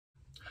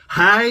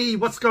Hey,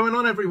 what's going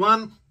on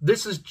everyone?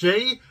 This is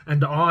G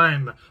and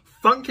I'm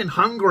Phunken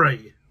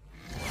hungry.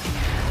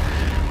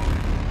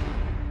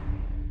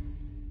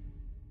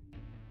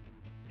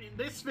 In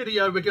this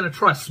video we're going to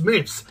try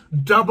Smith's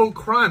Double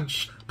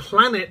Crunch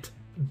Planet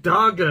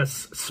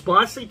Dargus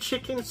Spicy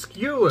Chicken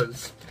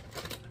Skewers.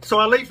 So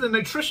I'll leave the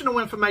nutritional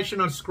information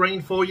on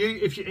screen for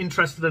you if you're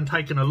interested in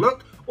taking a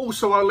look.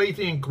 Also I'll leave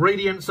the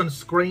ingredients on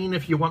screen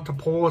if you want to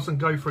pause and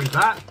go through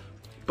that.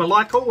 But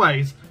like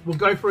always, we'll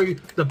go through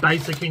the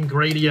basic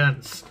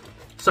ingredients.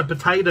 So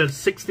potatoes,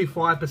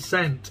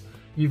 65%.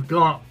 You've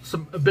got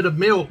a bit of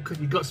milk.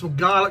 You've got some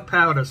garlic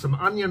powder, some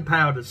onion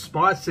powders,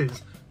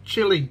 spices,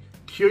 chili,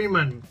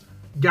 cumin,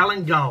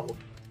 galangal,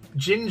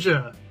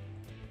 ginger.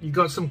 You've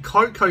got some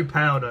cocoa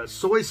powder,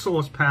 soy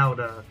sauce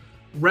powder,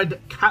 red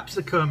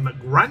capsicum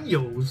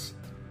granules,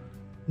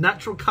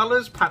 natural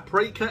colours,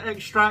 paprika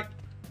extract,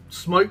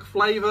 smoke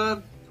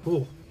flavour.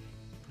 Oh.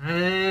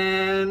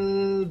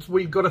 And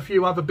we've got a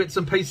few other bits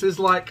and pieces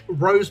like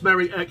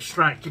rosemary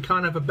extract. You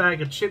can't have a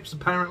bag of chips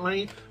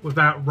apparently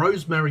without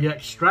rosemary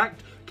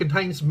extract.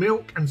 Contains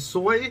milk and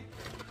soy.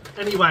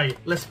 Anyway,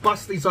 let's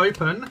bust these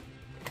open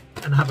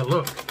and have a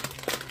look.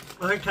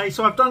 Okay,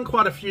 so I've done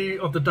quite a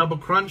few of the Double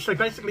Crunch. They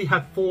basically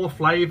have 4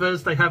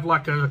 flavours. They have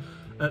like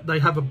they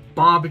have a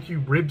barbecue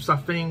ribs, I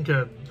think,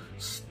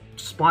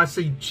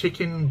 spicy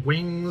chicken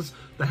wings,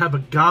 they have a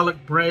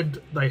garlic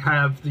bread, they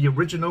have the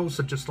original,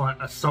 so just like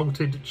a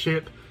salted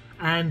chip,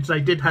 and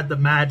they did have the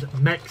Mad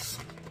Mex,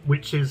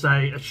 which is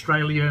a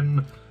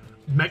Australian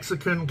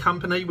Mexican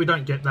company. We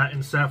don't get that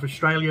in South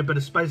Australia, but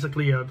it's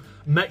basically a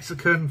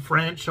Mexican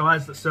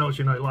franchise that sells,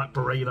 you know, like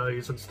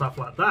burritos and stuff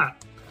like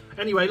that.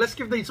 Anyway, let's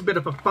give these a bit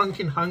of a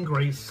Phunken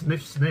hungry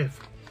sniff sniff.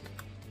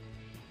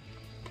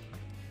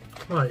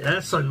 Oh yeah,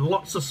 so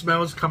lots of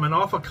smells coming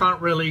off. I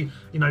can't really,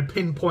 you know,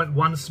 pinpoint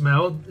one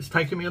smell. It's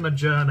taking me on a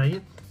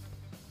journey.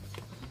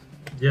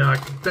 Yeah, I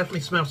can definitely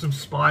smell some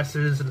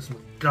spices and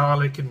some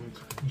garlic and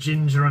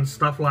ginger and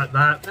stuff like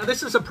that. Now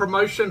this is a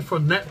promotion for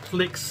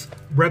Netflix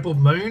Rebel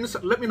Moons.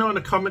 Let me know in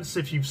the comments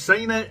if you've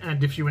seen it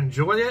and if you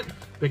enjoy it,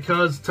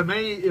 because to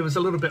me it was a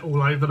little bit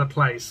all over the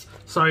place.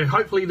 So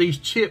hopefully these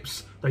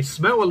chips, they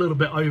smell a little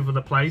bit over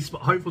the place,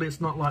 but hopefully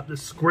it's not like the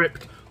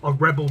script of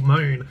Rebel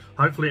Moon.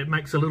 Hopefully it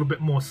makes a little bit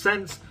more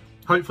sense.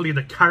 Hopefully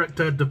the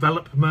character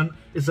development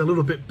is a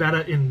little bit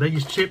better in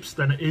these chips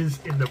than it is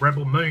in the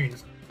Rebel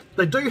Moons.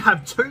 They do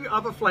have 2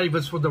 other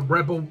flavours for the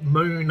Rebel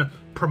Moon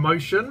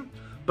promotion,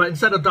 but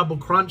instead of Double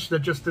Crunch, they're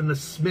just in the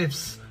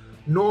Smith's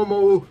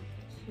normal,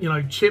 you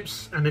know,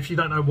 chips. And if you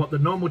don't know what the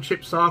normal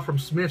chips are from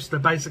Smith's, they're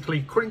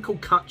basically crinkle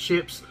cut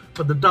chips,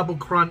 but the Double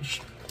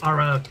Crunch are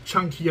a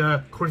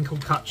chunkier crinkle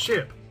cut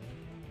chip.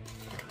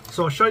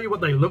 So I'll show you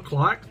what they look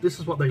like. This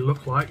is what they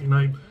look like, you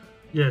know.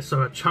 Yeah,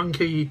 so a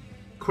chunky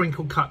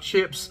crinkle cut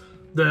chips.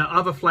 The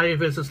other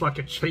flavours is like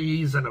a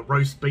cheese and a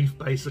roast beef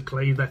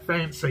basically. They're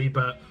fancy,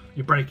 but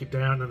you break it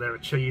down and they're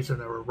a cheese and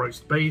they're a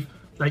roast beef.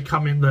 They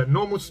come in the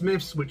normal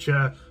Smiths, which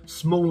are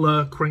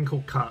smaller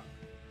crinkle cut.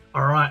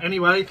 Alright,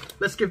 anyway,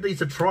 let's give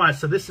these a try.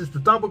 So this is the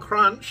Double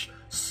Crunch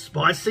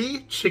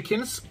Spicy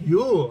Chicken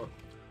Skewer.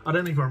 I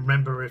don't even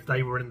remember if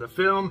they were in the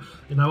film.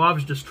 You know, I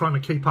was just trying to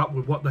keep up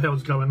with what the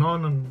hell's going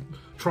on and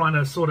trying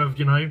to sort of,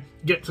 you know,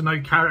 get to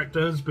know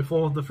characters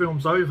before the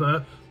film's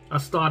over. I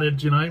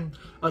started, you know,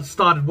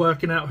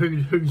 working out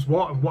who's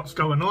what and what's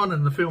going on,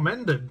 and the film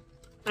ended.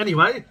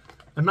 Anyway,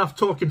 enough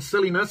talking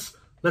silliness.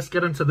 Let's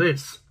get into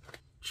this.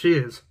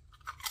 Cheers.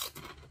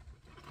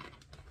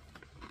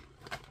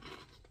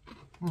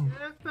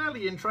 Yeah,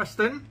 fairly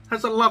interesting.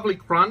 Has a lovely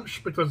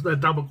crunch because they're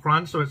double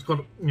crunch, so it's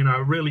got, you know,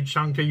 a really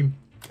chunky,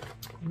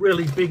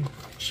 really big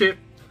chip.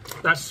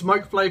 That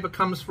smoke flavour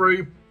comes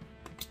through.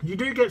 You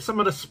do get some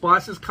of the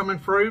spices coming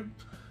through.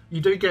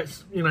 You do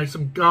get, you know,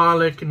 some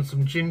garlic and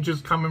some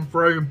gingers coming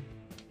through.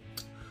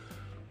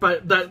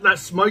 But that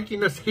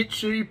smokiness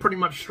hits you pretty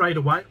much straight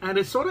away. And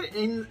it sort of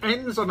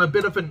ends on a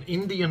bit of an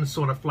Indian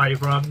sort of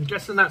flavour. I'm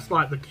guessing that's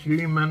like the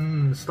cumin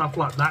and stuff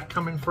like that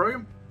coming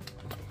through.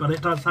 But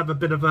it does have a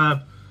bit of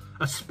a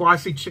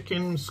spicy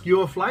chicken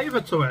skewer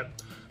flavour to it.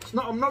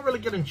 I'm not really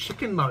getting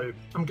chicken though.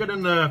 I'm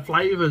getting the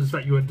flavours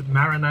that you would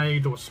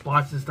marinate or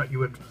spices that you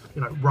would,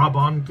 you know, rub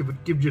on.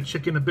 Give your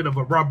chicken a bit of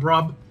a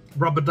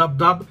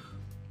rub-a-dub-dub.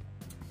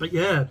 But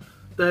yeah,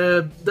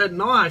 they're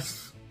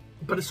nice,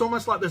 but it's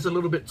almost like there's a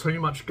little bit too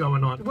much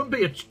going on. It wouldn't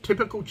be a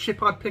typical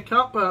chip I'd pick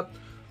up, but,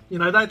 you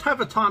know, they'd have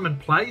a time and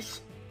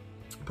place.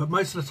 But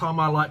most of the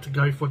time I like to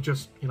go for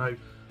just, you know,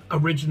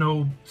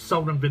 original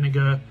salt and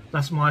vinegar.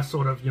 That's my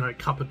sort of, you know,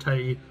 cup of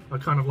tea. I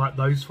kind of like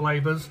those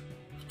flavours.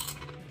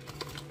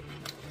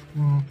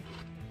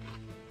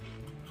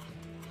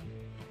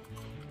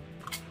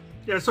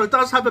 Yeah, so it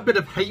does have a bit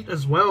of heat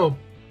as well.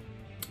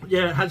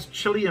 Yeah, it has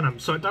chili in them,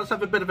 so it does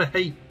have a bit of a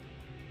heat.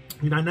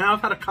 You know, now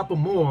I've had a couple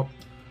more.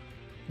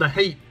 The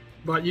heat,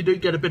 like, you do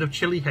get a bit of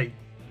chili heat.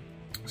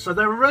 So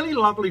they're a really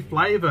lovely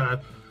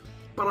flavour,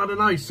 but I don't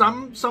know,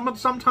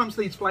 sometimes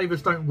these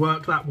flavours don't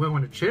work that well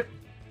in a chip.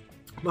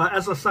 Like,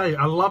 as I say,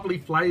 a lovely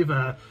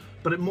flavour,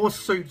 but it more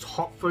suits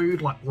hot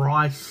food like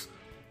rice,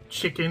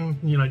 chicken,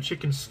 you know,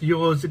 chicken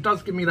skewers. It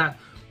does give me that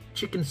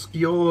chicken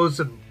skewers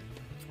and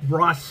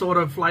rice sort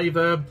of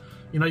flavour.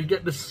 You know, you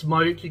get the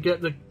smoke, you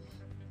get the,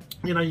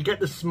 you know, you get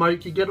the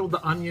smoke, you get all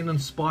the onion and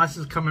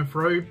spices coming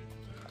through.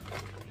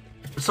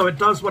 So it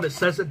does what it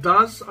says it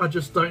does. I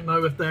just don't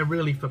know if they're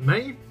really for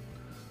me.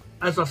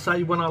 As I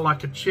say, when I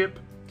like a chip,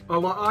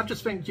 I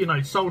just think, you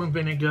know, salt and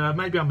vinegar,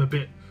 maybe I'm a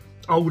bit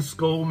old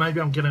school, maybe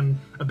I'm getting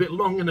a bit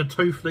long in the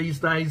tooth these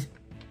days,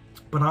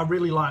 but I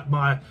really like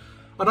I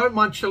don't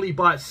mind chili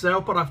by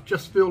itself, but I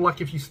just feel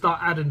like if you start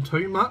adding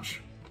too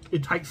much,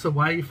 it takes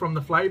away from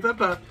the flavour.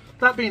 But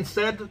that being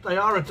said, they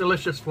are a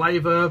delicious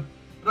flavour.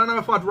 I don't know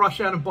if I'd rush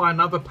out and buy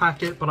another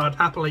packet, but I'd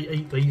happily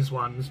eat these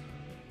ones.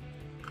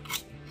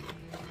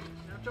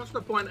 Now, just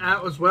to point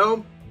out as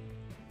well,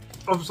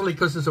 obviously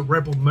because there's a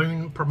Rebel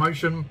Moon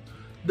promotion,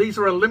 these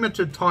are a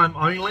limited time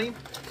only,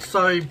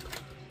 so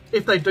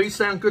if they do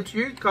sound good to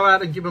you, go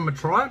out and give them a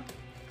try.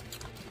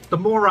 The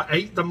more I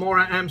eat, the more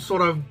I am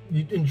sort of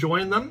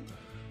enjoying them.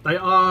 They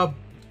are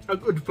a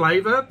good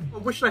flavour. I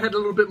wish they had a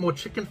little bit more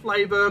chicken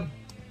flavour,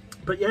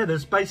 but yeah,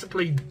 there's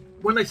basically,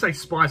 when they say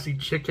spicy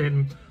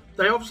chicken,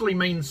 they obviously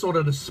mean sort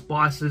of the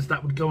spices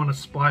that would go on a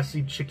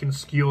spicy chicken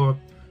skewer,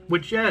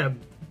 which yeah,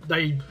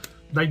 they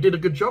did a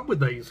good job with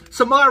these.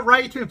 So my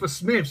rating for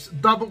Smith's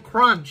Double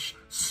Crunch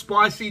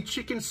Spicy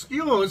Chicken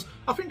Skewers,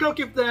 I think I'll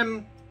give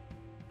them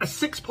a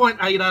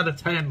 6.8 out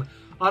of 10.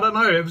 I don't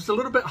know, it was a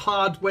little bit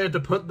hard where to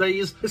put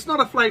these. It's not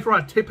a flavour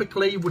I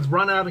typically would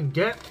run out and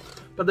get,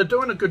 but they're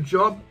doing a good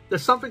job.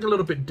 There's something a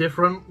little bit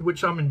different,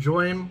 which I'm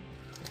enjoying.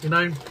 You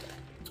know,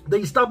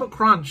 these Double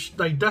Crunch,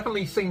 they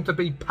definitely seem to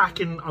be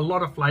packing a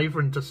lot of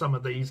flavour into some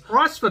of these.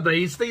 Price for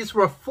these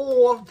were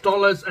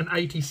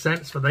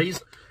 $4.80 for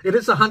these. It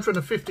is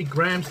 150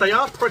 grams. They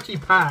are pretty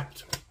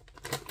packed,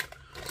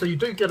 so you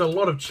do get a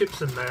lot of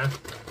chips in there.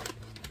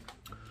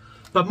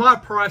 But my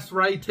price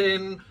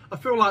rating, I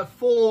feel like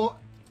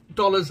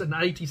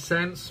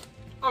 $4.80.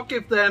 I'll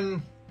give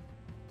them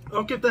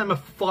a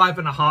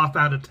 5.5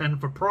 out of 10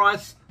 for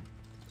price.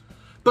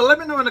 But let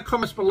me know in the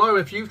comments below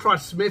if you've tried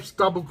Smith's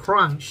Double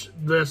Crunch,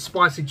 the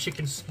spicy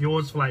chicken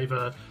skewers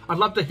flavour. I'd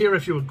love to hear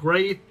if you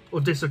agree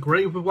or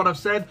disagree with what I've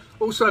said.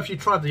 Also, if you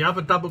tried the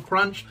other Double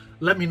Crunch,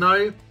 let me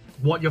know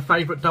what your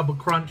favourite Double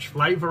Crunch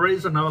flavour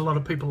is. I know a lot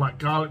of people like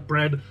garlic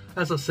bread.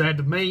 As I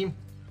said, me,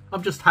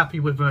 I'm just happy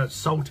with a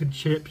salted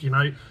chip, you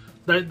know.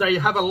 They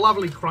have a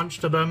lovely crunch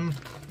to them,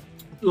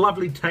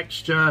 lovely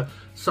texture.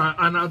 So,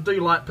 and I do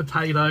like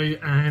potato,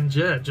 and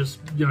yeah, just,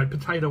 you know,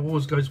 potato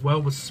always goes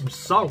well with some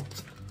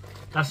salt.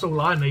 That's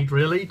all I need,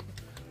 really.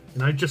 You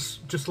know,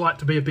 just like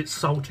to be a bit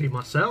salty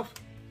myself.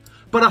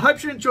 But I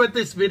hope you enjoyed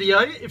this video.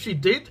 If you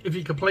did, if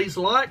you could please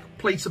like,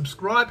 please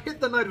subscribe, hit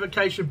the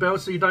notification bell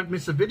so you don't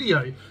miss a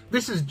video.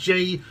 This is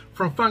G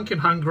from Phunken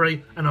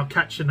Hungry, and I'll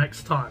catch you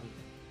next time.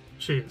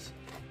 Cheers.